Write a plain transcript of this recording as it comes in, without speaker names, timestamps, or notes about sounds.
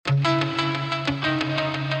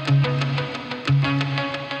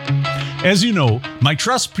As you know, my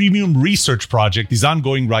Trust Premium research project is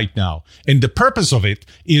ongoing right now, and the purpose of it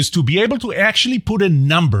is to be able to actually put a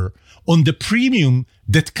number on the premium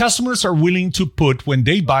that customers are willing to put when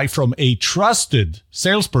they buy from a trusted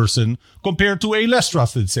salesperson compared to a less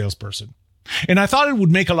trusted salesperson. And I thought it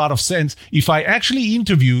would make a lot of sense if I actually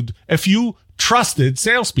interviewed a few trusted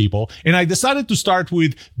salespeople, and I decided to start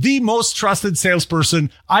with the most trusted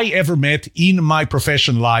salesperson I ever met in my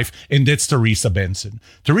professional life, and that's Theresa Benson.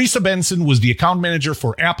 Theresa Benson was the account manager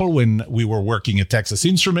for Apple when we were working at Texas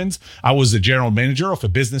Instruments. I was the general manager of a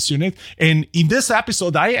business unit, and in this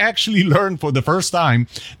episode, I actually learned for the first time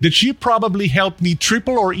that she probably helped me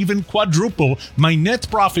triple or even quadruple my net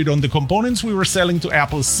profit on the components we were selling to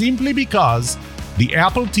Apple simply because the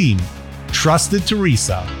Apple team trusted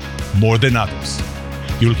Theresa more than others.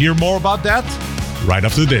 You'll hear more about that right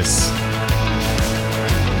after this.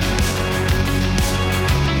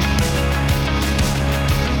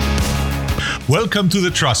 Welcome to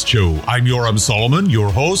The Trust Show. I'm Yoram Solomon, your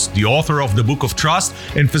host, the author of the Book of Trust,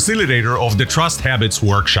 and facilitator of the Trust Habits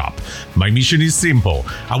Workshop. My mission is simple.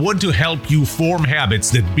 I want to help you form habits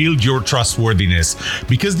that build your trustworthiness,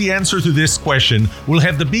 because the answer to this question will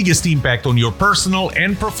have the biggest impact on your personal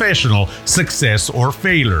and professional success or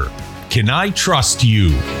failure. Can I trust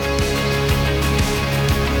you?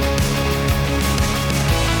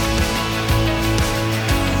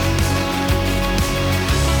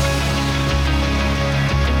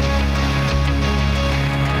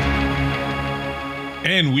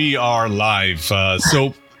 And we are live.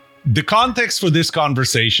 So the context for this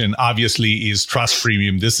conversation obviously is Trust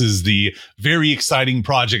Premium. This is the very exciting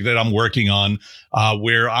project that I'm working on,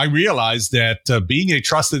 where I realized that being a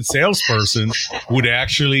trusted salesperson would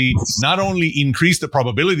actually not only increase the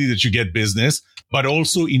probability that you get business, but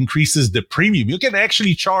also increases the premium. You can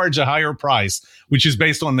actually charge a higher price, which is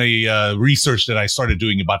based on the research that I started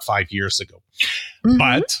doing about 5 years ago. Mm-hmm.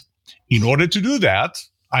 But in order to do that,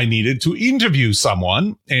 I needed to interview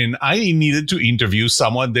someone, and I needed to interview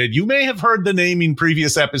someone that you may have heard the name in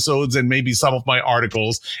previous episodes and maybe some of my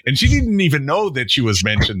articles, and she didn't even know that she was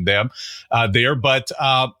mentioned there. But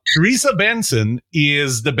Theresa Benson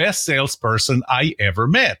is the best salesperson I ever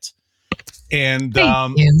met. And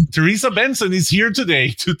Theresa Benson is here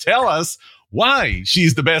today to tell us why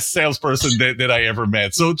she's the best salesperson that I ever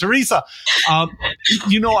met. So, Theresa,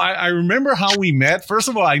 I remember how we met. First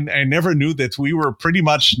of all, I never knew that we were pretty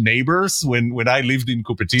much neighbors when I lived in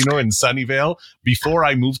Cupertino and Sunnyvale before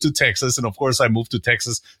I moved to Texas. And of course, I moved to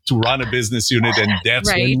Texas to run a business unit. And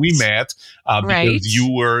that's when we met because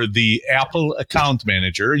you were the Apple account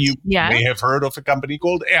manager. You may have heard of a company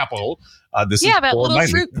called Apple. That little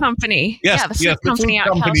fruit company. Yes, the fruit company out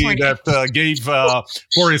in California. That gave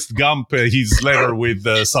Forrest Gump his letter with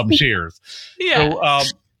some shares. Yeah. So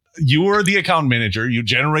you were the account manager. You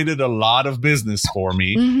generated a lot of business for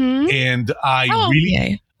me, and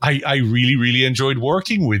I really enjoyed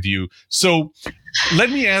working with you. So let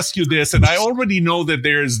me ask you this, and I already know that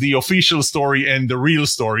there's the official story and the real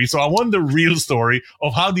story. So I want the real story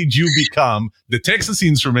of how did you become the Texas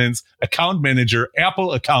Instruments account manager,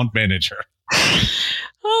 Apple account manager?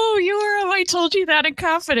 Oh, I told you that in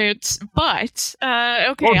confidence, but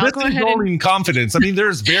okay, well, I'll go ahead. Only in confidence. I mean,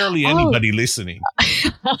 there's barely anybody listening.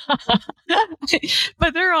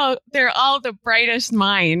 But they're all the brightest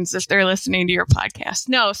minds if they're listening to your podcast.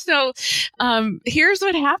 No, so here's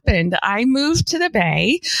what happened. I moved to the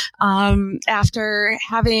Bay after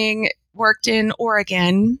having worked in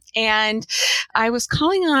Oregon, and I was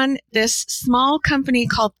calling on this small company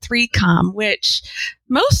called 3Com, which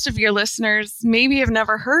most of your listeners maybe have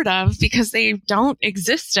never heard of because they don't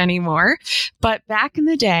exist anymore. But back in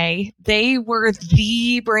the day, they were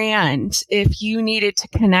the brand if you needed to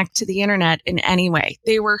connect to the internet in any way.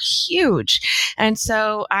 They were huge. And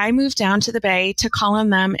so I moved down to the Bay to call on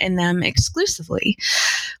them and them exclusively.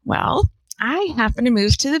 Well, I happened to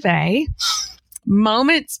move to the Bay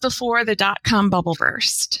moments before the dot-com bubble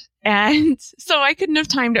burst. And so I couldn't have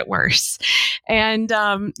timed it worse. And,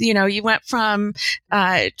 you went from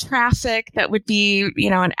traffic that would be,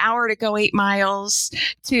 an hour to go 8 miles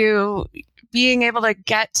to being able to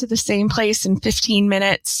get to the same place in 15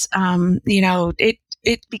 minutes.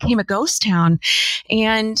 It became a ghost town.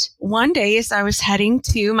 And one day as I was heading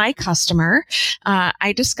to my customer,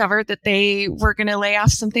 I discovered that they were going to lay off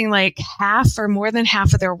something like half or more than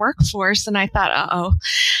half of their workforce. And I thought,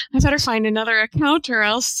 I better find another account or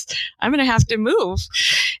else I'm going to have to move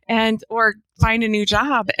or find a new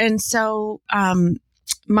job. And so,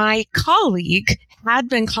 my colleague had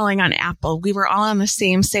been calling on Apple. We were all on the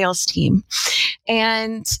same sales team.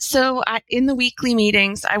 And so in the weekly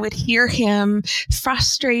meetings, I would hear him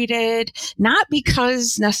frustrated, not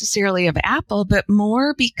because necessarily of Apple, but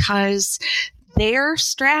more because their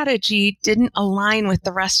strategy didn't align with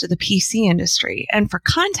the rest of the PC industry. And for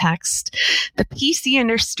context, the PC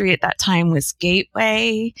industry at that time was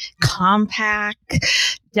Gateway, Compaq,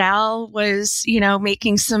 Dell was,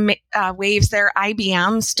 making some waves there.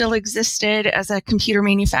 IBM still existed as a computer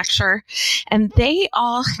manufacturer, and they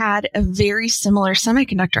all had a very similar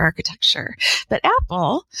semiconductor architecture. But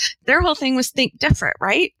Apple, their whole thing was think different,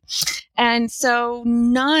 right? And so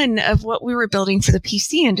none of what we were building for the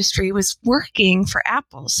PC industry was working for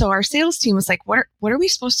Apple. So our sales team was like, what are we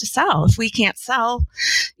supposed to sell if we can't sell,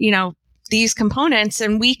 these components,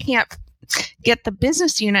 and we can't get the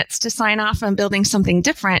business units to sign off on building something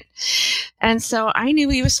different? And so I knew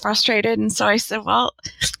he was frustrated. And so I said, well,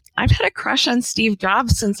 I've had a crush on Steve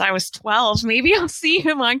Jobs since I was 12. Maybe I'll see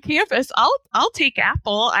him on campus. I'll take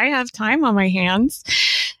Apple. I have time on my hands.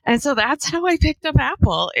 And so that's how I picked up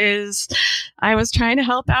Apple. Is I was trying to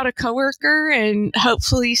help out a coworker and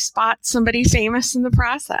hopefully spot somebody famous in the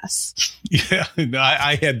process. Yeah, no,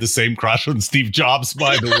 I had the same crush on Steve Jobs,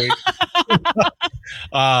 by the way.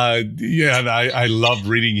 And I loved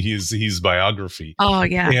reading his biography. Oh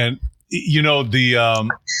yeah. And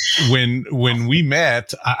when we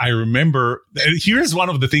met, I remember, here's one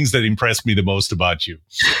of the things that impressed me the most about you.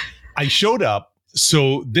 I showed up.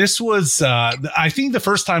 So this was, I think the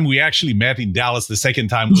first time we actually met in Dallas. The second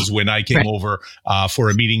time was when I came over for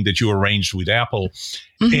a meeting that you arranged with Apple.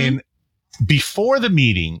 Mm-hmm. And before the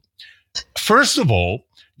meeting, first of all,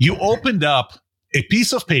 you opened up a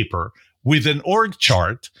piece of paper with an org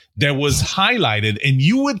chart that was highlighted, and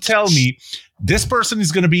you would tell me, this person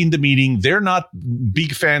is going to be in the meeting. They're not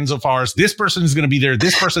big fans of ours. This person is going to be there,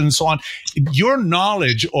 this person, and so on. Your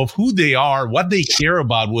knowledge of who they are, what they care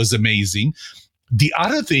about was amazing. The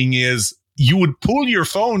other thing is, you would pull your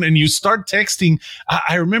phone and you start texting.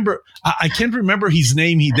 I remember, I can't remember his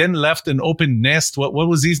name. He then left an open nest. What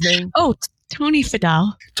was his name? Oh, Tony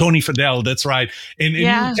Fidel. Tony Fidel, that's right. And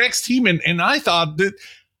you text him, and I thought that,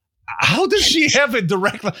 how does she have a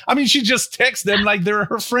direct? I mean, she just texts them like they're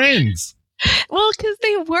her friends. Well, because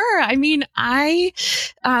they were. I mean, I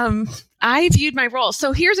viewed my role.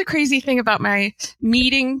 So here's a crazy thing about my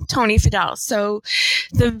meeting Tony Fidel. So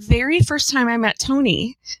the very first time I met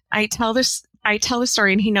Tony, I tell the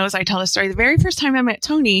story, and he knows I tell the story. The very first time I met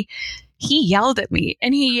Tony, he yelled at me,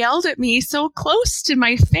 and he yelled at me so close to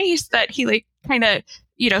my face that he kind of,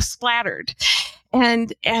 splattered.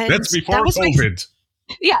 And that's before COVID.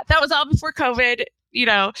 That was all before COVID.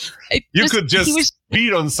 You could just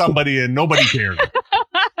beat on somebody and nobody cared.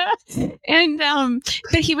 And,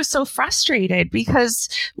 but he was so frustrated because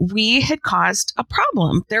we had caused a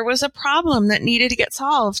problem. There was a problem that needed to get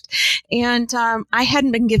solved. And, I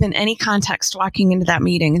hadn't been given any context walking into that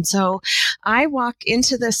meeting. And so I walk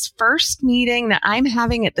into this first meeting that I'm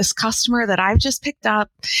having at this customer that I've just picked up.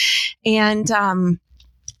 And,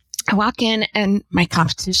 I walk in and my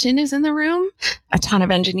competition is in the room. A ton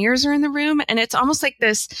of engineers are in the room. And it's almost like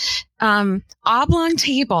this oblong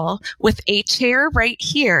table with a chair right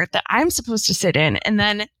here that I'm supposed to sit in. And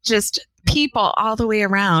then just people all the way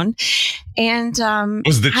around. And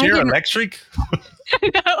was the chair electric?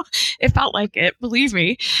 No, it felt like it, believe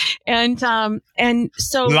me. And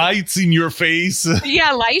so lights in your face.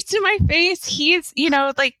 Yeah, lights in my face. He's,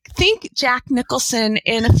 think Jack Nicholson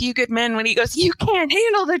in A Few Good Men when he goes, "You can't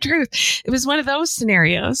handle the truth." It was one of those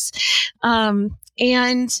scenarios.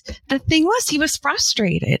 And the thing was, he was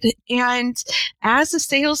frustrated. And as a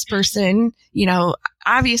salesperson,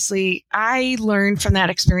 obviously I learned from that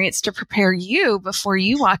experience to prepare you before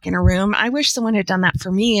you walk in a room. I wish someone had done that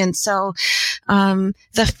for me. And so,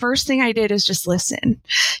 the first thing I did is just listen,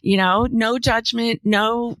 no judgment,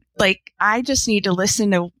 I just need to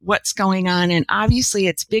listen to what's going on. And obviously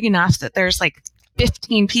it's big enough that there's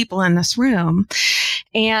 15 people in this room.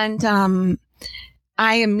 And,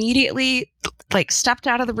 I immediately stepped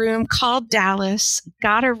out of the room, called Dallas,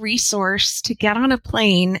 got a resource to get on a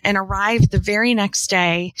plane, and arrived the very next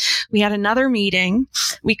day. We had another meeting.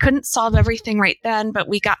 We couldn't solve everything right then, but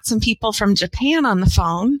we got some people from Japan on the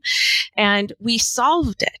phone and we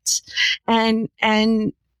solved it. And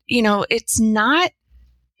it's not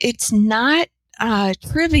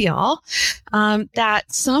trivial, that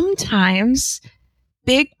sometimes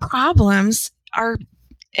big problems are,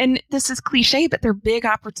 and this is cliche, but they're big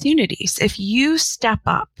opportunities. If you step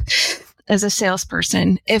up as a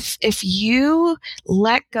salesperson, if you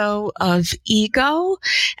let go of ego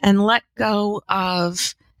and let go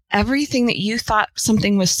of everything that you thought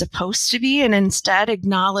something was supposed to be, and instead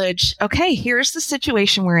acknowledge, okay, here's the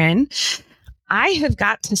situation we're in. I have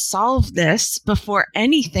got to solve this before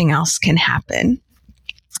anything else can happen.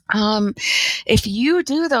 If you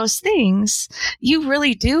do those things, you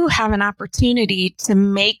really do have an opportunity to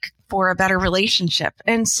make for a better relationship.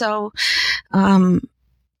 And so,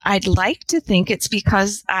 I'd like to think it's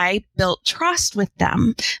because I built trust with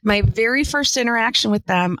them. My very first interaction with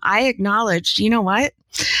them, I acknowledged, you know what?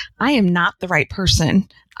 I am not the right person.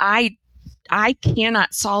 I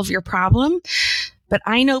cannot solve your problem, but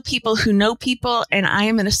I know people who know people, and I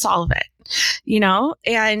am going to solve it.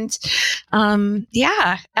 And,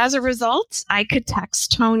 as a result, I could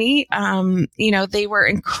text Tony. They were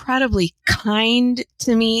incredibly kind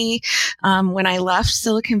to me, when I left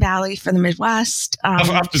Silicon Valley for the Midwest.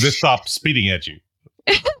 After they stopped speeding at you.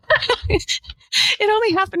 It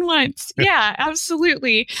only happened once. Yeah,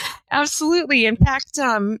 absolutely. Absolutely. In fact,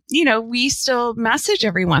 we still message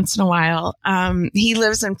every once in a while. He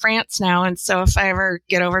lives in France now. And so if I ever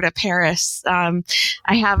get over to Paris, I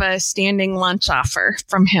have a standing lunch offer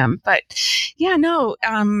from him. But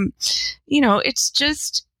it's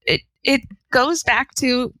just, it goes back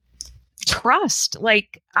to trust.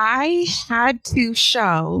 Like, I had to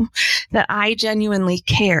show that I genuinely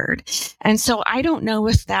cared. And so I don't know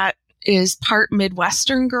if that is part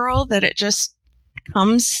Midwestern girl, that it just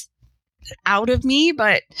comes out of me.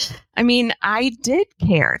 But I mean, I did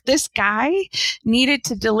care. This guy needed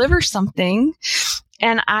to deliver something.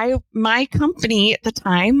 And my company at the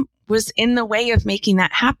time was in the way of making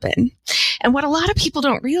that happen. And what a lot of people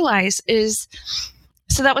don't realize is,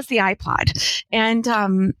 so that was the iPod. And,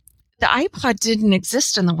 the iPod didn't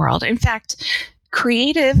exist in the world. In fact,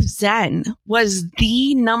 Creative Zen was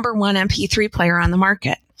the number one MP3 player on the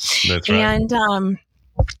market. That's right. And,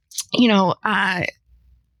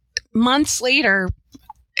 months later,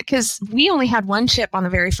 because we only had one chip on the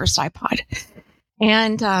very first iPod.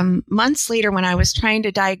 And months later, when I was trying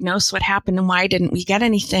to diagnose what happened and why didn't we get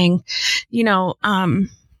anything,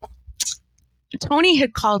 Tony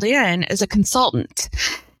had called in as a consultant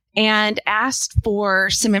and asked for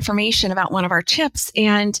some information about one of our chips.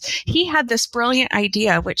 And he had this brilliant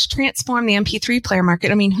idea, which transformed the MP3 player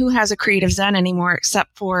market. I mean, who has a Creative Zen anymore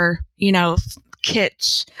except for,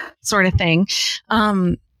 kitsch sort of thing.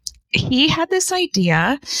 He had this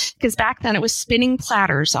idea, because back then it was spinning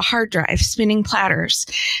platters, a hard drive, spinning platters.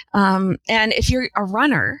 And if you're a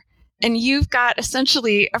runner and you've got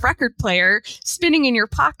essentially a record player spinning in your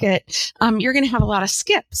pocket, you're going to have a lot of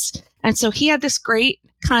skips. And so he had this great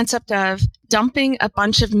concept of dumping a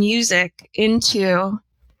bunch of music into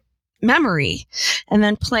memory and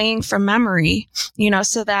then playing from memory,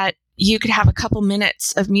 so that you could have a couple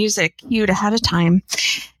minutes of music queued ahead of time.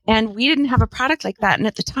 And we didn't have a product like that. And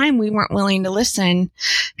at the time, we weren't willing to listen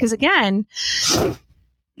because, again,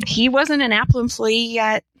 he wasn't an Apple employee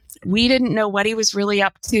yet. We didn't know what he was really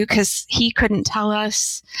up to because he couldn't tell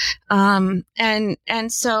us. And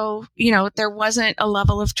so, there wasn't a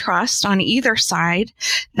level of trust on either side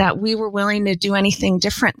that we were willing to do anything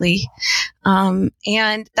differently. And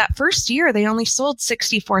that first year, they only sold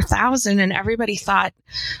 64,000 and everybody thought,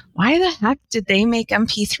 why the heck did they make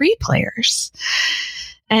MP3 players?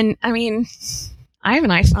 And I mean, I have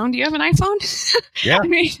an iPhone. Do you have an iPhone? Yeah.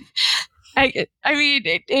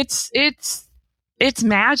 It's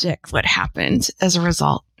magic what happened as a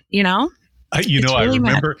result, I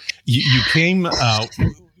remember you came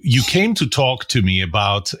to talk to me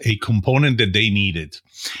about a component that they needed,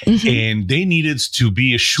 and they needed to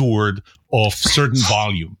be assured of certain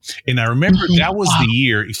volume. And I remember that was the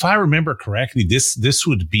year, if I remember correctly, this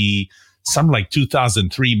would be something like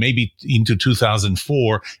 2003, maybe into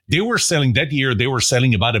 2004. They were selling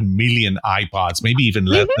about 1 million iPods, maybe even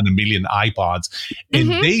less than 1 million iPods.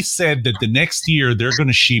 And they said that the next year they're going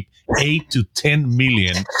to ship 8 to 10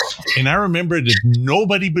 million. And I remember that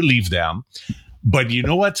nobody believed them. But you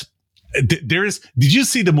know what? Did you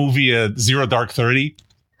see the movie Zero Dark 30?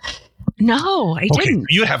 No, I didn't.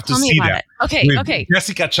 You have to see that. Okay.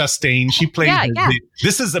 Jessica Chastain, she played.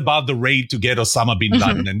 This is about the raid to get Osama bin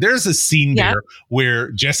Laden, and there's a scene there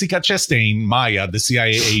where Jessica Chastain, Maya, the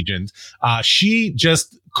CIA agent, she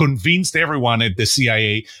just convinced everyone at the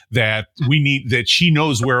CIA that she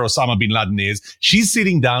knows where Osama bin Laden is. She's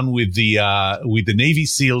sitting down with the Navy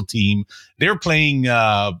SEAL team. They're playing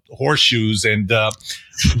horseshoes, and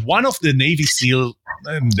one of the Navy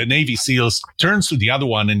SEALs turns to the other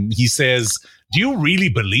one and he says, "Do you really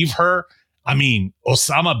believe her? I mean,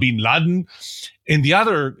 Osama bin Laden?" And the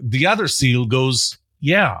other SEAL goes,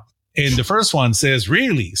 "Yeah." And the first one says,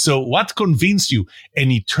 "Really? So what convinced you?"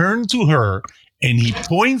 And he turned to her and he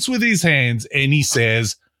points with his hands and he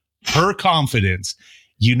says, "Her confidence."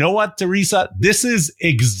 You know what, Theresa? This is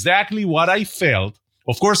exactly what I felt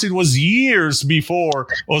Of course, it was years before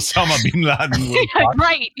Osama bin Laden was shot.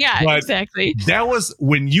 Right. Yeah, But exactly. that was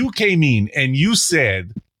when you came in and you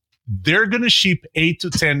said they're going to ship 8 to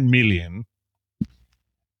 10 million.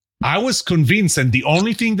 I was convinced, and the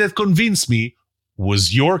only thing that convinced me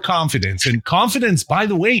was your confidence. And confidence, by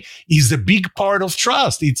the way, is a big part of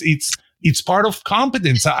trust. It's part of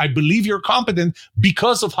competence. I believe you're competent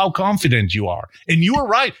because of how confident you are. And you were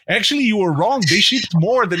right. Actually, you were wrong. They shipped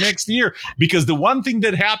more the next year because the one thing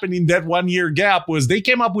that happened in that 1 year gap was they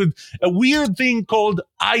came up with a weird thing called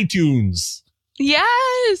iTunes.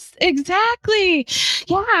 Yes, exactly.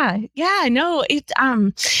 Yeah. No,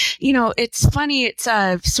 it's funny. It's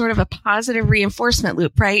a sort of a positive reinforcement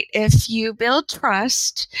loop, right? If you build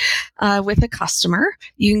trust with a customer,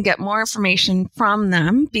 you can get more information from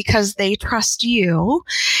them because they trust you.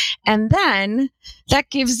 And then that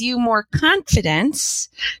gives you more confidence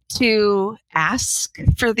to ask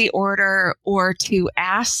for the order or to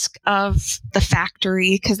ask of the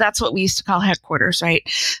factory, because that's what we used to call headquarters, right?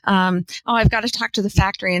 I've got to talk to the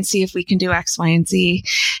factory and see if we can do X, Y, and Z.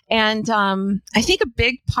 And I think a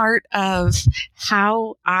big part of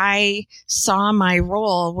how I saw my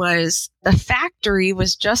role was the factory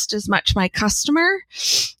was just as much my customer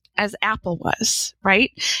as Apple was,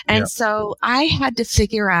 right? And so I had to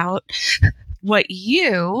figure out what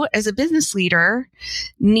you as a business leader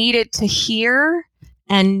needed to hear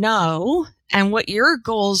and know, and what your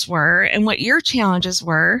goals were and what your challenges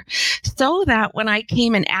were, so that when I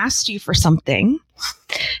came and asked you for something,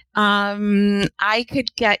 I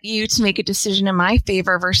could get you to make a decision in my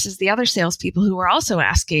favor versus the other salespeople who were also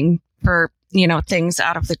asking for, things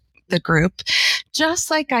out of the group, just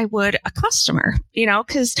like I would a customer,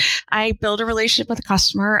 because I build a relationship with a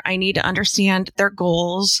customer. I need to understand their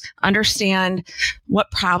goals, understand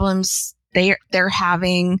what problems they're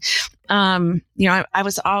having. I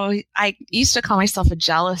used to call myself a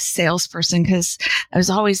jealous salesperson because I was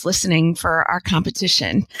always listening for our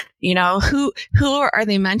competition. Who are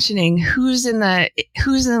they mentioning? Who's in the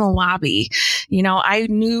lobby? I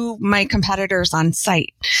knew my competitors on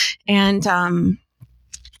site, and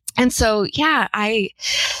so,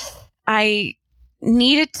 I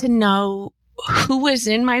needed to know who was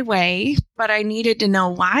in my way, but I needed to know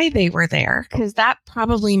why they were there, because that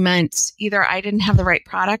probably meant either I didn't have the right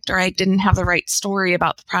product or I didn't have the right story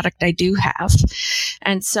about the product I do have.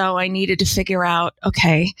 And so I needed to figure out,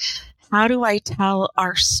 okay, how do I tell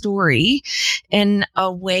our story in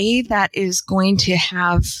a way that is going to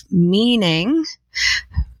have meaning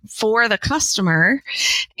for the customer?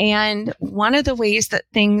 And one of the ways that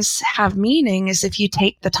things have meaning is if you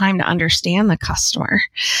take the time to understand the customer.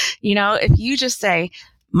 If you just say,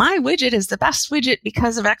 my widget is the best widget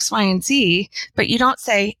because of X, Y, and Z, but you don't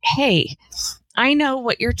say, hey, I know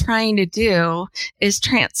what you're trying to do is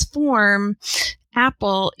transform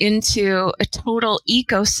Apple into a total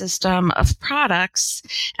ecosystem of products.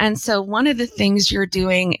 And so one of the things you're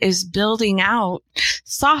doing is building out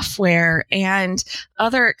software and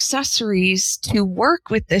other accessories to work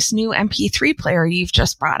with this new MP3 player you've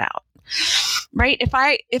just brought out. Right? If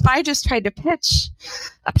I just tried to pitch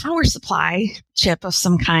a power supply chip of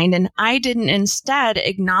some kind and I didn't instead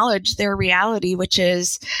acknowledge their reality, which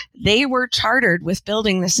is they were chartered with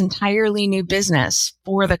building this entirely new business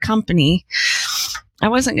for the company, I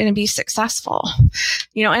wasn't going to be successful,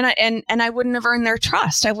 and I wouldn't have earned their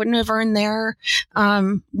trust. I wouldn't have earned their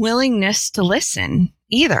willingness to listen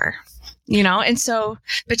either. And so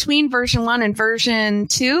between version 1 and version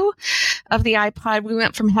 2 of the iPod, we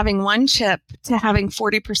went from having one chip to having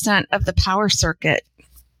 40% of the power circuit,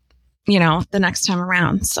 the next time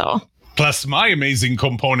around. So plus my amazing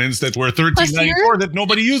components that were $13.94 that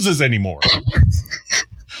nobody uses anymore.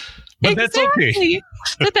 But exactly. That's okay.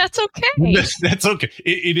 But that's okay. That's okay.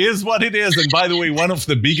 It is what it is. And by the way, one of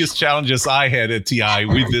the biggest challenges I had at TI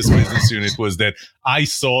with this business unit was that I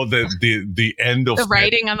saw the end of the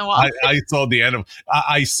writing on the wall. I saw the end of.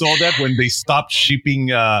 I saw that when they stopped shipping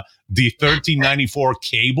the 1394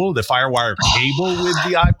 cable, the Firewire cable with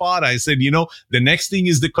the iPod. I said, the next thing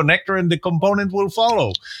is the connector, and the component will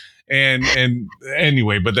follow. And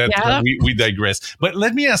anyway, but that we digress. But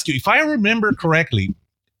let me ask you, if I remember correctly,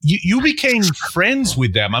 you became friends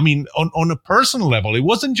with them. I mean, on a personal level, it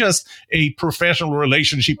wasn't just a professional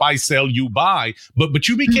relationship. I sell, you buy, but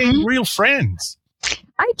you became real friends.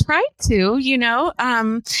 I tried to,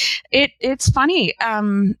 it's funny.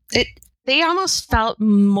 They almost felt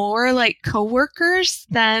more like coworkers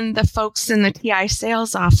than the folks in the TI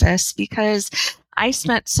sales office, because I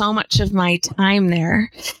spent so much of my time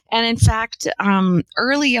there. And in fact,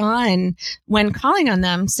 early on when calling on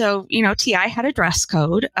them, so, TI had a dress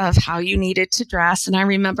code of how you needed to dress. And I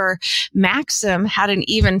remember Maxim had an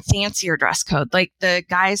even fancier dress code. Like the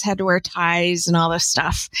guys had to wear ties and all this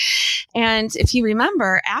stuff. And if you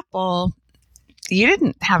remember, Apple, you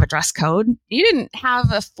didn't have a dress code. You didn't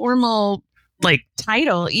have a formal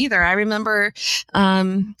title either. I remember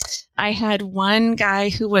I had one guy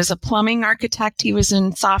who was a plumbing architect. He was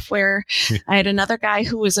in software. I had another guy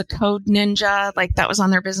who was a code ninja, that was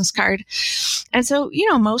on their business card. And so,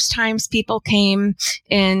 most times people came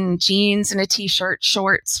in jeans and a t-shirt,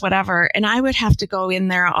 shorts, whatever, and I would have to go in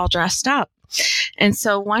there all dressed up. And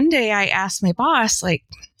so one day I asked my boss,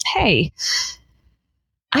 hey,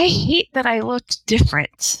 I hate that I looked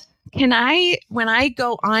different. When I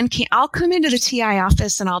go on, I'll come into the TI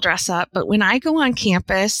office and I'll dress up, but when I go on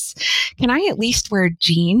campus, can I at least wear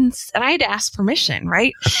jeans? And I had to ask permission,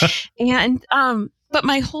 right? And, but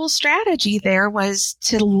my whole strategy there was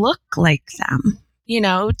to look like them,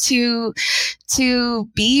 to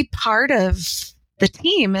be part of the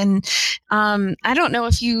team. And I don't know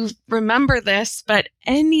if you remember this, but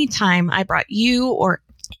anytime I brought you or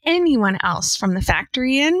anyone else from the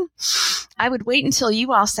factory in, I would wait until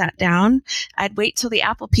you all sat down. I'd wait till the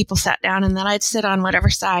Apple people sat down, and then I'd sit on whatever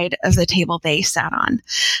side of the table they sat on.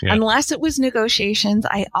 Yeah. Unless it was negotiations,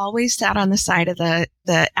 I always sat on the side of the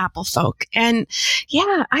Apple folk. And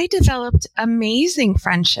yeah, I developed amazing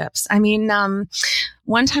friendships. I mean,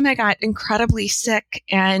 one time I got incredibly sick,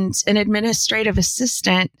 and an administrative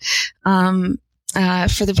assistant, for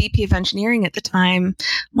the VP of engineering at the time,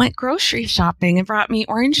 went grocery shopping and brought me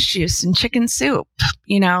orange juice and chicken soup,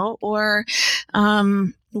 or,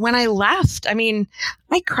 when I left, I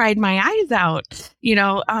cried my eyes out, we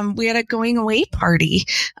had a going away party,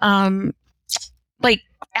 Apple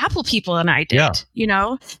people and I did,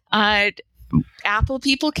 Apple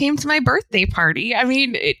people came to my birthday party.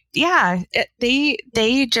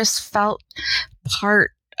 They just felt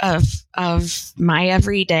part of my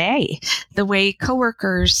everyday, the way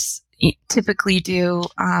coworkers typically do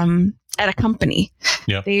at a company.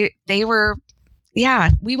 Yeah. They were,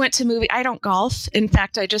 we went to movie. I don't golf. In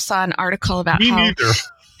fact, I just saw an article about Me neither.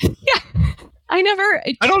 Yeah. I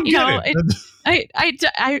don't get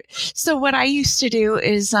it. So what I used to do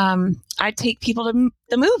is, I'd take people to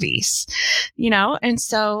the movies, and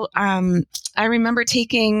so, I remember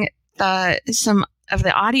taking some of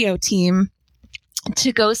the audio team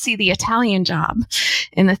to go see The Italian Job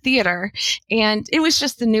in the theater. And it was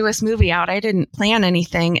just the newest movie out. I didn't plan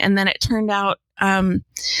anything. And then it turned out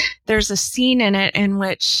there's a scene in it in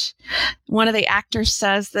which one of the actors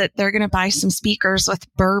says that they're going to buy some speakers with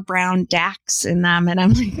Burr Brown DACs in them. And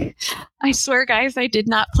I'm like, I swear, guys, I did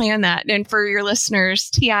not plan that. And for your listeners,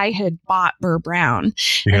 TI had bought Burr Brown.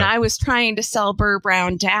 Yeah. And I was trying to sell Burr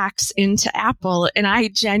Brown DACs into Apple. And I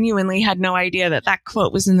genuinely had no idea that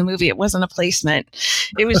quote was in the movie. It wasn't a placement.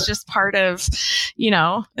 It was just part of,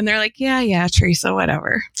 and they're like, yeah, Theresa,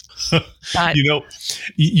 whatever. But,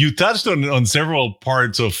 you touched on several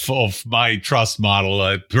parts of my trust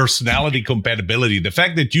model, personality compatibility. The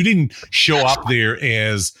fact that you didn't show up there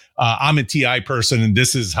as I'm a TI person and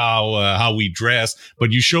this is how we dress,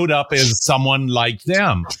 but you showed up as someone like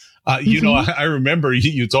them. I remember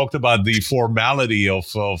you talked about the formality of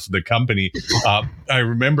the company. I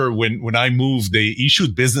remember when I moved, they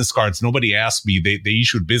issued business cards. Nobody asked me. They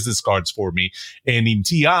issued business cards for me. And in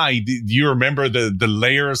TI, do you remember the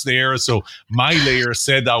layers there? So my layer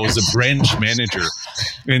said I was a branch manager.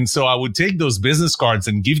 And so I would take those business cards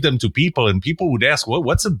and give them to people. And people would ask, well,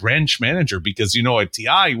 what's a branch manager? Because, at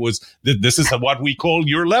TI this is what we call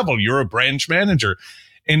your level. You're a branch manager.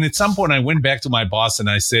 And at some point I went back to my boss and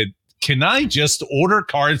I said, can I just order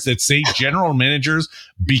cards that say general managers?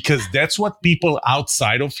 Because that's what people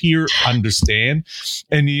outside of here understand.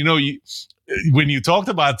 And, when you talked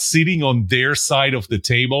about sitting on their side of the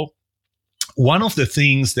table, one of the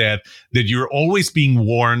things that you're always being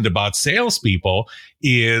warned about salespeople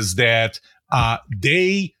is that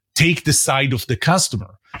they take the side of the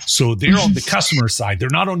customer. So they're on the customer side. They're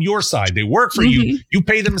not on your side. They work for you. You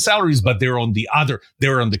pay them salaries, but they're on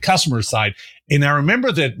the customer side. And I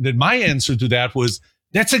remember that my answer to that was,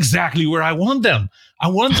 that's exactly where I want them. I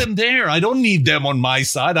want them there. I don't need them on my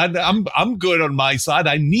side. I'm good on my side.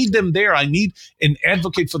 I need them there. I need an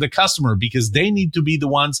advocate for the customer because they need to be the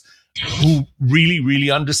ones who really, really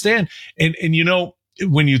understand. And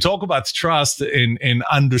when you talk about trust and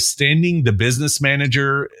understanding the business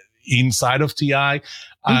manager, inside of TI.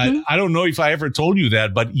 I don't know if I ever told you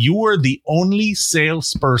that, but you were the only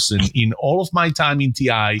salesperson in all of my time in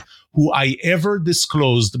TI who I ever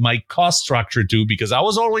disclosed my cost structure to, because I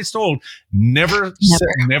was always told never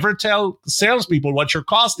tell salespeople what your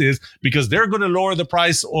cost is, because they're going to lower the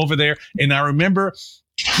price over there. And I remember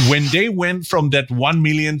when they went from that 1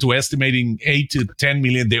 million to estimating 8 to 10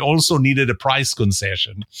 million, they also needed a price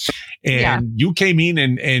concession. And you came in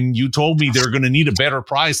and you told me they're going to need a better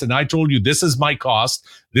price. And I told you, this is my cost.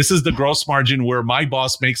 This is the gross margin where my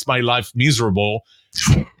boss makes my life miserable.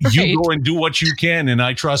 Right. You go and do what you can, and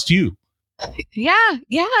I trust you. Yeah.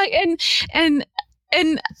 And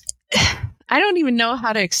I don't even know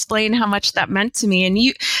how to explain how much that meant to me. And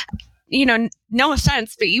you know, no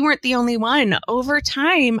offense, but you weren't the only one. Over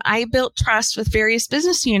time, I built trust with various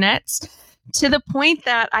business units to the point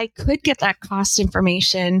that I could get that cost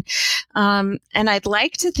information. And I'd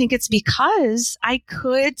like to think it's because I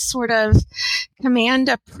could sort of command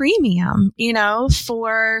a premium, you know,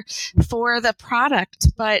 for the product.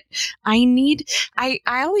 But I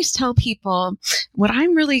always tell people what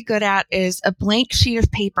I'm really good at is a blank sheet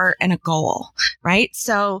of paper and a goal, right?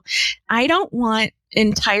 So I don't want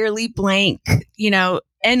entirely blank, you know,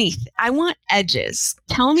 anything. I want edges.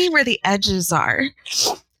 Tell me where the edges are.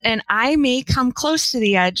 And I may come close to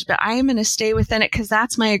the edge, but I am going to stay within it because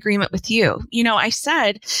that's my agreement with you. You know, I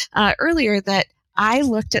said earlier that I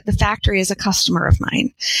looked at the factory as a customer of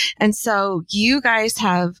mine. And so you guys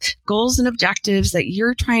have goals and objectives that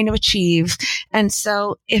you're trying to achieve. And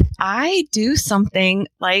so if I do something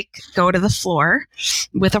like go to the floor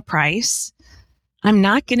with a price, I'm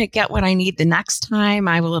not going to get what I need the next time.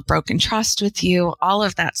 I will have broken trust with you, all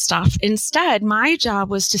of that stuff. Instead, my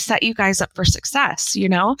job was to set you guys up for success, you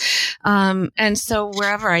know? And so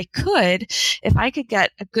wherever I could, if I could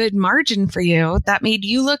get a good margin for you, that made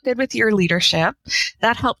you look good with your leadership.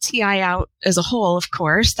 That helped TI out as a whole, of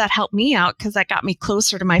course. That helped me out because that got me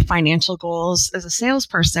closer to my financial goals as a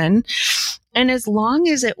salesperson. And as long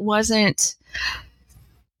as it wasn't,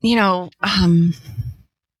 you know,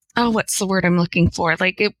 what's the word I'm looking for?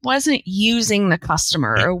 Like it wasn't using the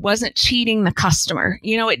customer or wasn't cheating the customer.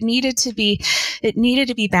 You know, it needed to be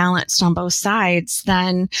balanced on both sides.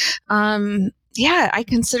 Then, I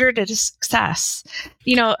considered it a success.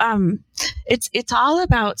 You know, it's all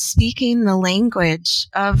about speaking the language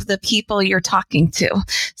of the people you're talking to.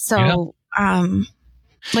 So,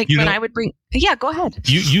 like when I would bring, go ahead.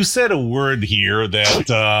 You said a word here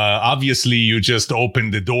that obviously you just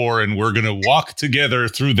opened the door and we're going to walk together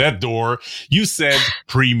through that door. You said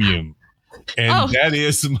premium. And that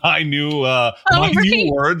is my new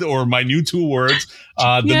new word, or my new 2 words.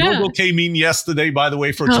 The logo came in yesterday, by the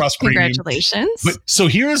way, for Trust Premium. Congratulations. But, so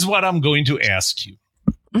here's what I'm going to ask you.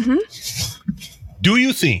 Mm-hmm. Do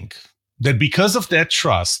you think that because of that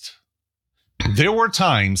trust, there were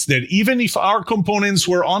times that even if our components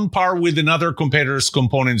were on par with another competitor's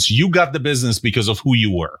components, you got the business because of who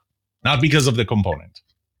you were, not because of the component?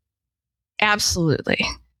 Absolutely.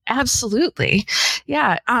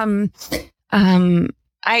 Yeah.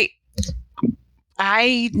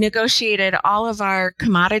 I negotiated all of our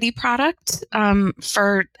commodity product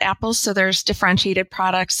for Apple. So there's differentiated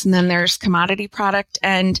products and then there's commodity product.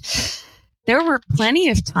 And there were plenty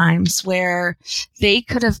of times where they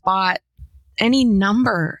could have bought any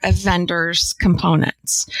number of vendors'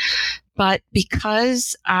 components. But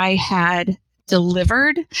because I had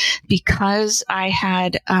delivered, because I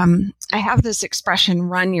had, I have this expression,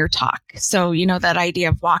 run your talk. So, you know, that idea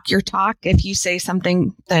of walk your talk. If you say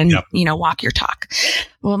something, then, you know, walk your talk.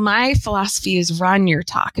 Well, my philosophy is run your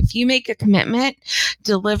talk. If you make a commitment,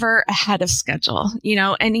 deliver ahead of schedule. You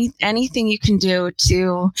know, anything you can do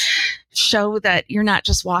to show that you're not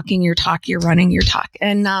just walking your talk, you're running your talk.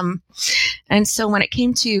 And so when it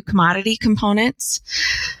came to commodity components,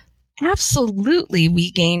 absolutely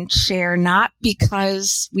we gained share, not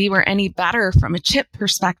because we were any better from a chip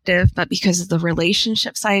perspective, but because of the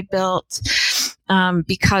relationships I had built,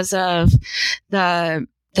 because of the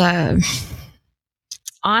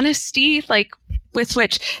honesty, like with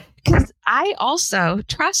which, because I also,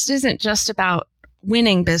 trust isn't just about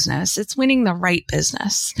winning business, it's winning the right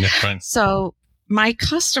business. Yeah, right. So my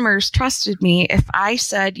customers trusted me if I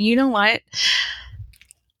said, you know what,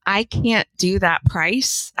 I can't do that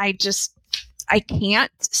price. I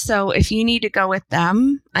can't. So if you need to go with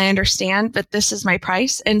them, I understand, but this is my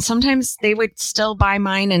price. And sometimes they would still buy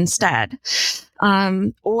mine instead.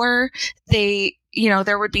 Or they, you know,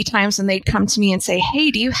 there would be times when they'd come to me and say,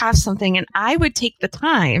 hey, do you have something? And I would take the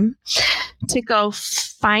time to go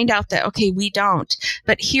find out that, okay, we don't,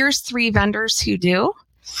 but here's 3 vendors who do.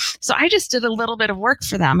 So I just did a little bit of work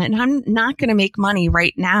for them, and I'm not going to make money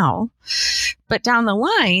right now, but down the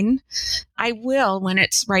line, I will when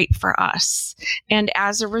it's right for us. And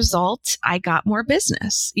as a result, I got more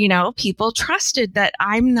business. People trusted that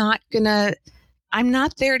I'm not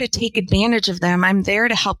there to take advantage of them. I'm there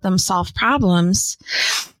to help them solve problems.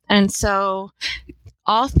 And so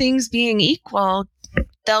all things being equal,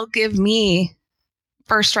 they'll give me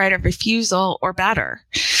first right of refusal or better,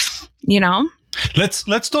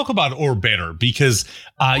 Let's talk about or better, because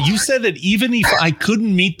you said that even if I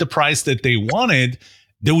couldn't meet the price that they wanted,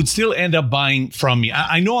 they would still end up buying from me.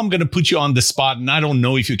 I know I'm going to put you on the spot, and I don't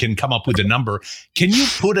know if you can come up with a number. Can you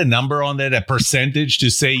put a number on that, a percentage,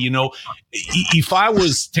 to say, if I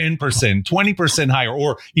was 10%, 20% higher,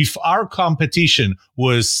 or if our competition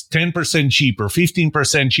was 10% cheaper,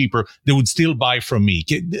 15% cheaper, they would still buy from me?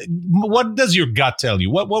 What does your gut tell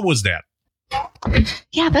you? What was that?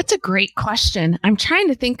 Yeah, that's a great question. I'm trying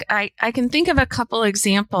to think. I can think of a couple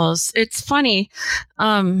examples. It's funny.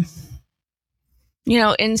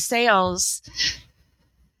 In sales,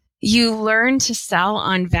 you learn to sell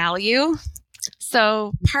on value.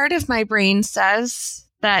 So part of my brain says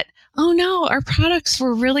that, oh no, our products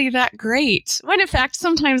were really that great. When in fact,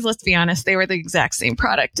 sometimes, let's be honest, they were the exact same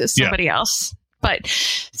product as somebody else. But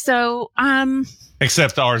so,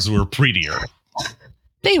 except ours were prettier.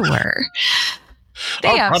 They were.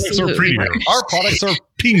 Our products are prettier. Our products are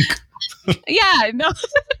pink. Yeah, no.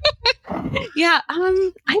 Yeah, I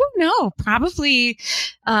don't know. Probably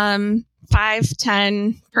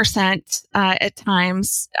 5-10% at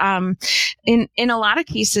times. In a lot of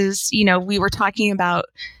cases, we were talking about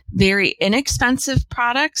very inexpensive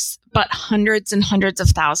products, but hundreds and hundreds of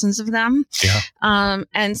thousands of them. Yeah.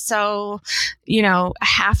 And so, a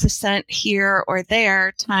half a cent here or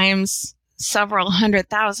there times several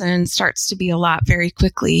 100,000 starts to be a lot very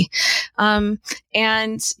quickly. And,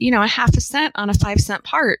 a half a cent on a 5-cent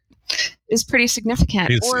part is pretty significant.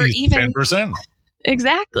 It's even 10%.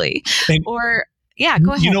 Exactly. And go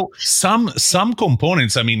ahead. Some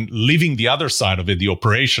components, leaving the other side of it, the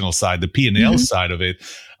operational side, the P&L side of it,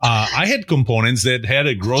 I had components that had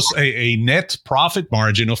a net profit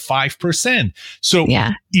margin of 5%. So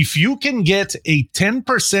if you can get a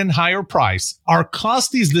 10% higher price, our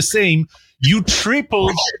cost is the same. You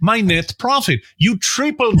tripled my net profit.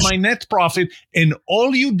 And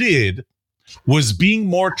all you did was being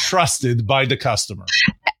more trusted by the customer.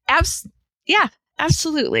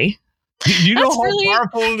 Absolutely. You know how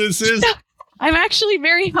powerful this is? I'm actually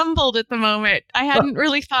very humbled at the moment. I hadn't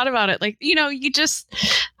really thought about it. I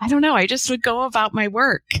don't know. I just would go about my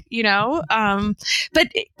work, but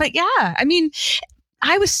yeah,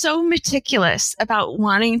 I was so meticulous about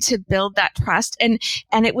wanting to build that trust. And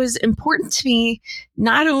it was important to me,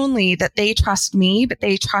 not only that they trust me, but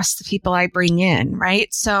they trust the people I bring in.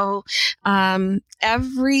 Right. So,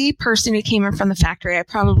 every person who came in from the factory, I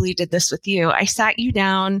probably did this with you. I sat you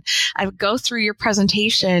down, I would go through your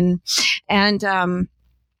presentation, and,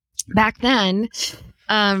 back then,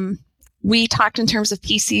 we talked in terms of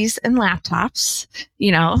PCs and laptops.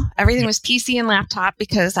 Everything was PC and laptop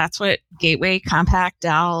because that's what Gateway, Compaq,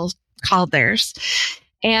 Dell called theirs.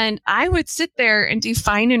 And I would sit there and do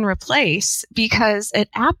find and replace, because at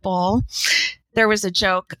Apple, there was a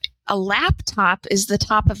joke. A laptop is the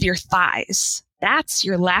top of your thighs. That's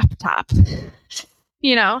your laptop.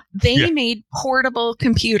 They made portable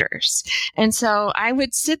computers. And so I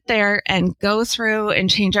would sit there and go through and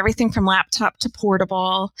change everything from laptop to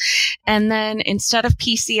portable. And then instead of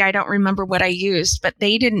PC, I don't remember what I used, but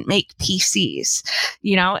they didn't make PCs,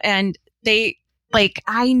 and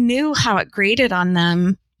I knew how it grated on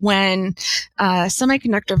them when a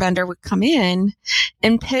semiconductor vendor would come in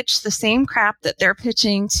and pitch the same crap that they're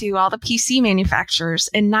pitching to all the PC manufacturers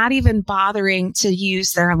and not even bothering to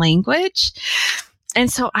use their language.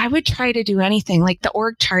 And so I would try to do anything, like the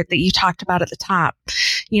org chart that you talked about at the top,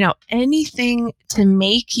 anything to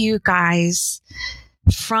make you guys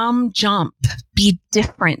from jump be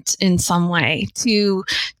different in some way, to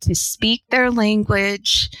speak their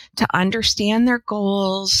language, to understand their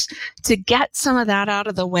goals, to get some of that out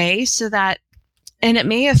of the way so that, and it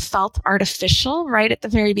may have felt artificial right at the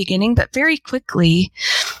very beginning, but very quickly,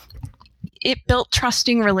 it built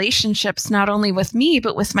trusting relationships, not only with me,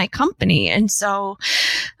 but with my company. And so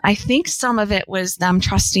I think some of it was them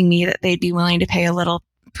trusting me that they'd be willing to pay a little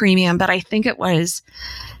premium, but I think it was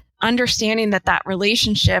understanding that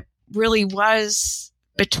relationship really was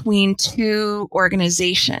between two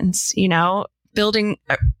organizations, building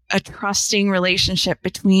a trusting relationship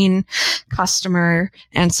between customer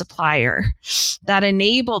and supplier that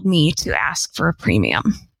enabled me to ask for a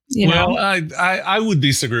premium. You know? I would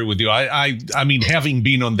disagree with you. I mean, having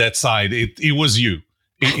been on that side, it was you.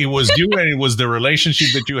 It was you, and it was the relationship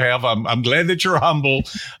that you have. I'm glad that you're humble,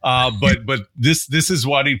 but this is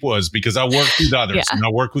what it was, because I worked with others, and I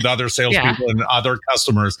worked with other salespeople and other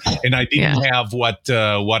customers, and I didn't have what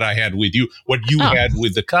I had with you, what you had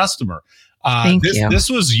with the customer. This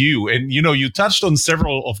was you, and you touched on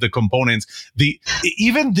several of the components.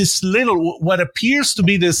 Even this little, what appears to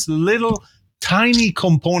be this little tiny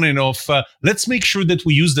component of let's make sure that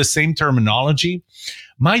we use the same terminology.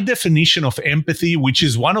 My definition of empathy, which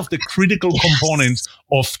is one of the critical components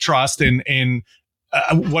of trust and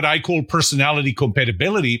what I call personality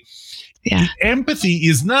compatibility. Yeah. Empathy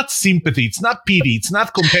is not sympathy. It's not pity. It's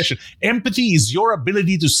not compassion. Empathy is your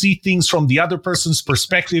ability to see things from the other person's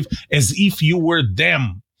perspective as if you were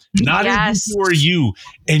them, not as if you were you.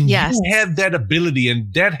 And you had that ability,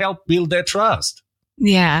 and that helped build that trust.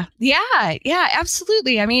 Yeah,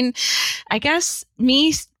 absolutely. I mean, I guess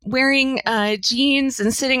me wearing jeans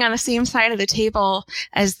and sitting on the same side of the table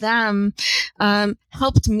as them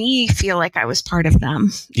helped me feel like I was part of them.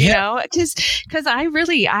 You know, because I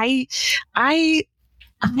really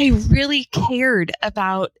cared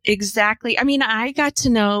about exactly. I mean, I got to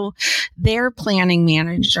know their planning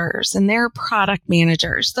managers and their product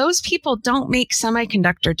managers. Those people don't make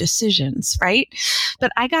semiconductor decisions, right?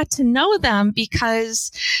 But I got to know them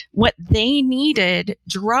because what they needed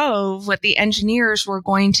drove what the engineers were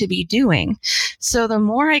going to be doing. So the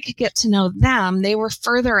more I could get to know them, they were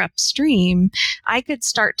further upstream. I could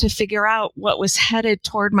start to figure out what was headed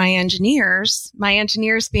toward my engineers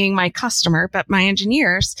being my customer, but my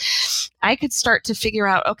engineers, I could start to figure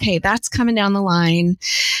out, okay, that's coming down the line.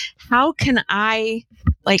 How can I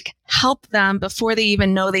help them before they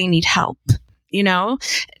even know they need help?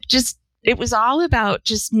 It was all about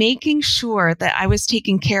just making sure that I was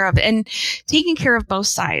taking care of both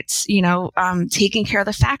sides, taking care of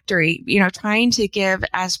the factory, trying to give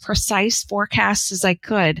as precise forecasts as I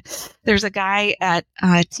could. There's a guy at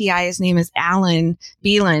TI, his name is Alan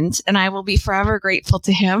Beeland, and I will be forever grateful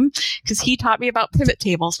to him because he taught me about pivot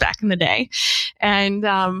tables back in the day. And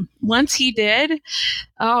once he did,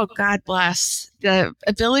 oh, God bless, the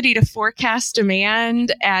ability to forecast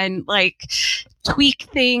demand and tweak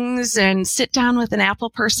things and sit down with an Apple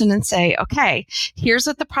person and say, okay, here's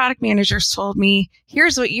what the product managers told me.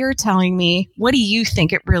 Here's what you're telling me. What do you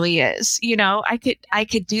think it really is? I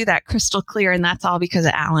could do that crystal clear, and that's all because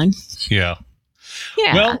of Alan. Yeah.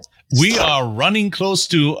 Well, we are running close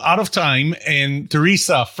to out of time. And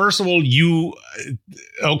Theresa, first of all, you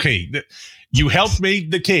helped make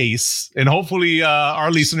the case, and hopefully our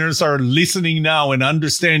listeners are listening now and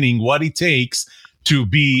understanding what it takes to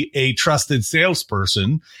be a trusted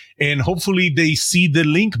salesperson. And hopefully they see the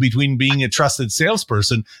link between being a trusted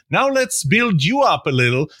salesperson. Now let's build you up a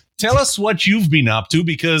little. Tell us what you've been up to,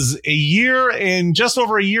 because just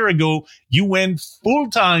over a year ago, you went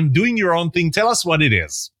full time doing your own thing. Tell us what it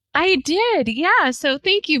is. I did. Yeah. So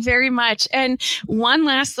thank you very much. And one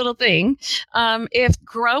last little thing. If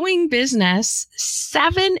growing business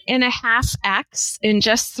 7.5x in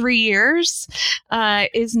just 3 years,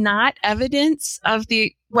 is not evidence of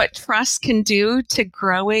what trust can do to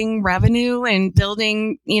growing revenue and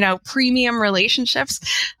building, premium relationships,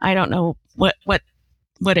 I don't know what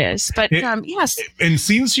is, but yes. And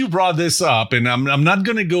since you brought this up, and I'm not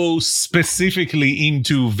going to go specifically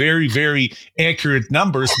into very, very accurate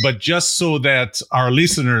numbers, but just so that our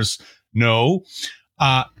listeners know,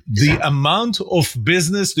 the amount of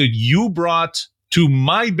business that you brought to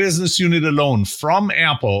my business unit alone from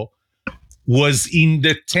Apple was in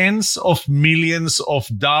the tens of millions of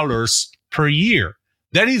dollars per year.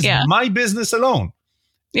 That is my business alone.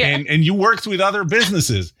 Yeah. And you worked with other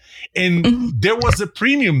businesses, and there was a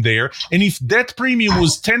premium there. And if that premium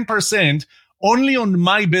was 10%, only on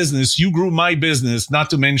my business, you grew my business, not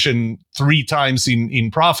to mention 3 times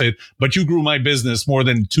in profit, but you grew my business more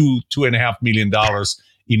than $2.5 million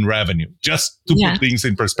in revenue, just to put things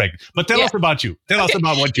in perspective. But tell us about you. Tell us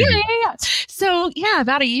about what you do. So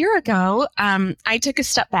about a year ago, I took a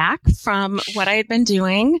step back from what I had been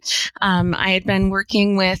doing. I had been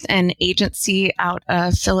working with an agency out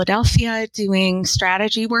of Philadelphia doing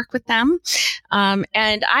strategy work with them.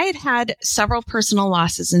 And I had several personal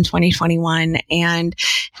losses in 2021 and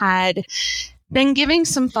had been giving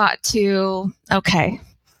some thought to, okay,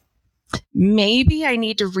 maybe I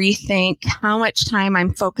need to rethink how much time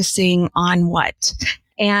I'm focusing on what.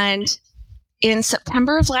 And in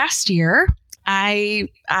September of last year, I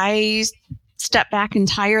stepped back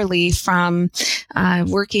entirely from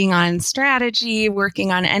working on strategy,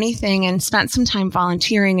 working on anything, and spent some time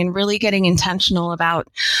volunteering and really getting intentional about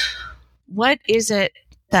what is it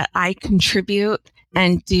that I contribute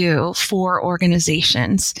and do for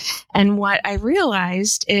organizations. And what I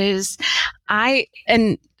realized is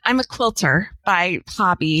I'm a quilter by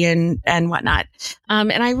hobby and whatnot.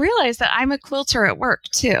 And I realized that I'm a quilter at work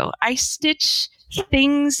too. I stitch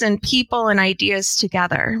things and people and ideas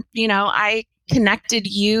together. I connected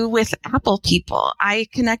you with Apple people. I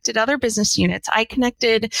connected other business units. I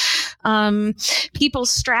connected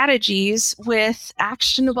people's strategies with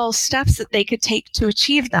actionable steps that they could take to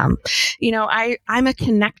achieve them. I'm a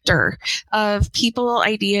connector of people,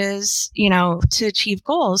 ideas, to achieve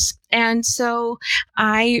goals. And so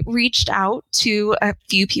I reached out to a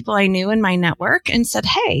few people I knew in my network and said,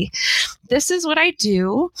 hey, this is what I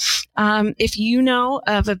do. If you know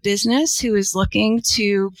of a business who is looking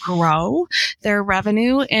to grow their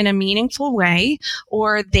revenue in a meaningful way,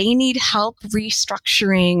 or they need help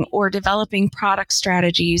restructuring or developing product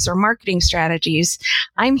strategies or marketing strategies,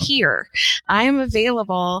 I'm here. I am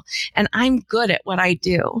available and I'm good at what I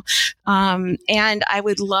do. And I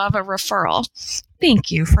would love a referral.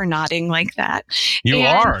 Thank you for nodding like that. You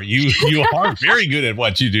are very good at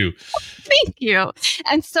what you do. Thank you.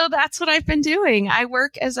 And so that's what I've been doing. I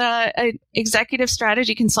work as an executive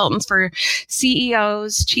strategy consultant for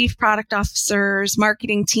CEOs, chief product officers,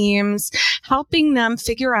 marketing teams, helping them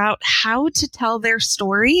figure out how to tell their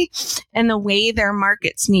story and the way their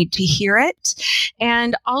markets need to hear it,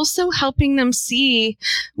 and also helping them see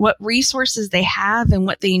what resources they have and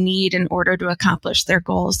what they need in order to accomplish their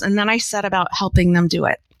goals. And then I set about helping them do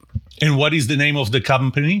it. And what is the name of the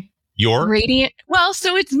company? Your Radiant. Well,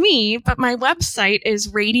 so it's me, but my website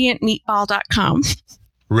is radiantmeatball.com.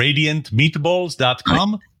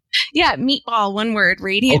 Radiantmeatballs.com? Yeah, meatball, one word,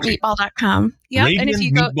 radiantmeatball.com. Yeah, and if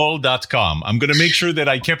you go radiantmeatball.com. I'm going to make sure that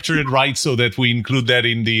I capture it right so that we include that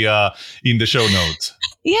in the show notes.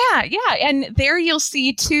 Yeah. And there you'll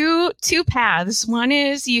see two paths. One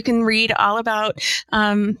is you can read all about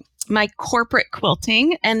my corporate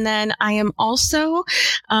quilting. And then I am also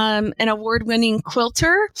an award-winning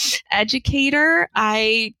quilter, educator.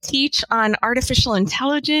 I teach on artificial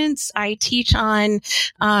intelligence. I teach on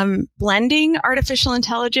blending artificial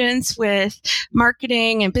intelligence with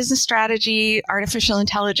marketing and business strategy, artificial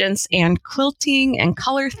intelligence and quilting and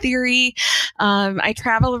color theory. I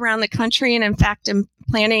travel around the country, and in fact, I'm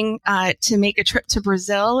planning to make a trip to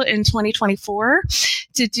Brazil in 2024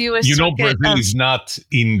 to do a Brazil is not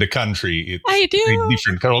in the country. It's I do.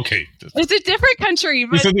 Different. Okay. It's a different country,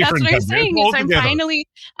 but that's what I'm saying is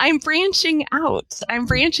I'm branching out. I'm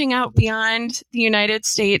branching out beyond the United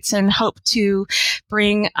States and hope to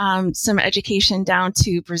bring some education down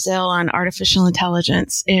to Brazil on artificial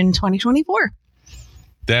intelligence in 2024.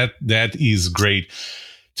 That is great.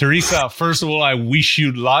 Theresa, first of all, I wish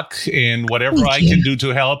you luck, and whatever I can do to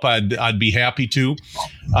help, I'd be happy to.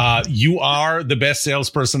 You are the best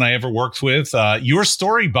salesperson I ever worked with. Your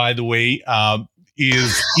story, by the way,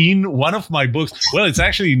 is in one of my books. Well, it's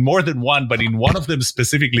actually in more than one, but in one of them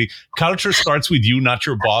specifically, Culture Starts With You, Not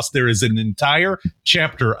Your Boss. There is an entire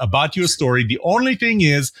chapter about your story. The only thing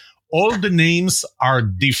is, all the names are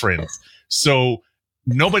different. So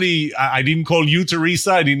I didn't call you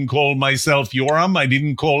Theresa. I didn't call myself Yoram. I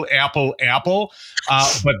didn't call Apple.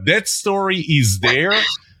 But that story is there.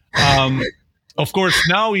 Of course,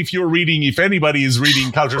 now if anybody is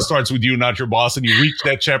reading Culture Starts With You, Not Your Boss, and you reach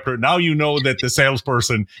that chapter, now you know that the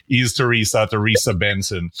salesperson is Theresa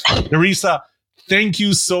Benson. Theresa, thank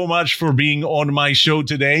you so much for being on my show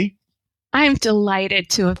today. I'm delighted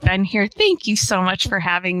to have been here. Thank you so much for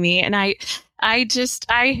having me. And I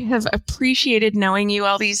have appreciated knowing you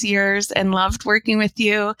all these years and loved working with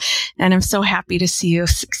you. And I'm so happy to see you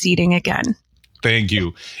succeeding again. Thank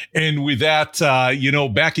you. And with that,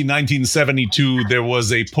 back in 1972, there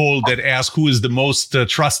was a poll that asked who is the most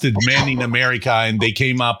trusted man in America. And they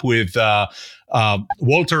came up with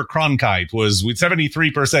Walter Cronkite was with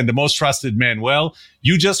 73% the most trusted man. Well,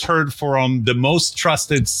 you just heard from the most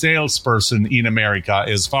trusted salesperson in America,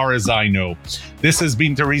 as far as I know. This has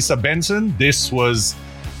been Theresa Benson. This was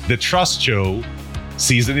The Trust Show,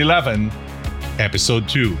 Season 11, Episode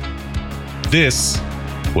 2. This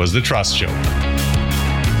was The Trust Show.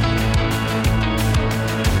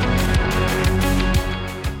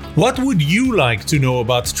 What would you like to know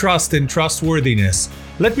about trust and trustworthiness?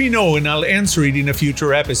 Let me know and I'll answer it in a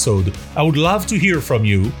future episode. I would love to hear from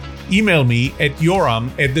you. Email me at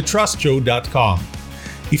yoram@thetrustshow.com.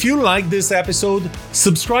 If you like this episode,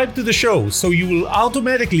 subscribe to the show so you will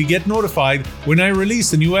automatically get notified when I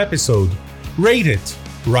release a new episode. Rate it.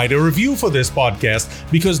 Write a review for this podcast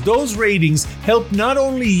because those ratings help not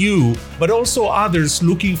only you, but also others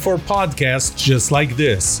looking for podcasts just like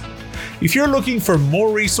this. If you're looking for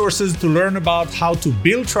more resources to learn about how to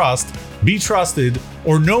build trust, be trusted,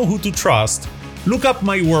 or know who to trust, look up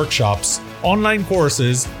my workshops, online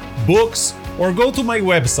courses, books, or go to my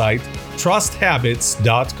website,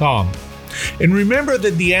 trusthabits.com. And remember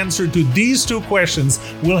that the answer to these two questions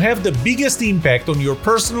will have the biggest impact on your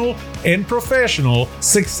personal and professional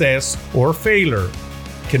success or failure.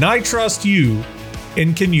 Can I trust you?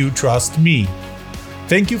 And can you trust me?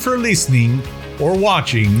 Thank you for listening or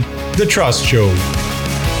watching The Trust Show.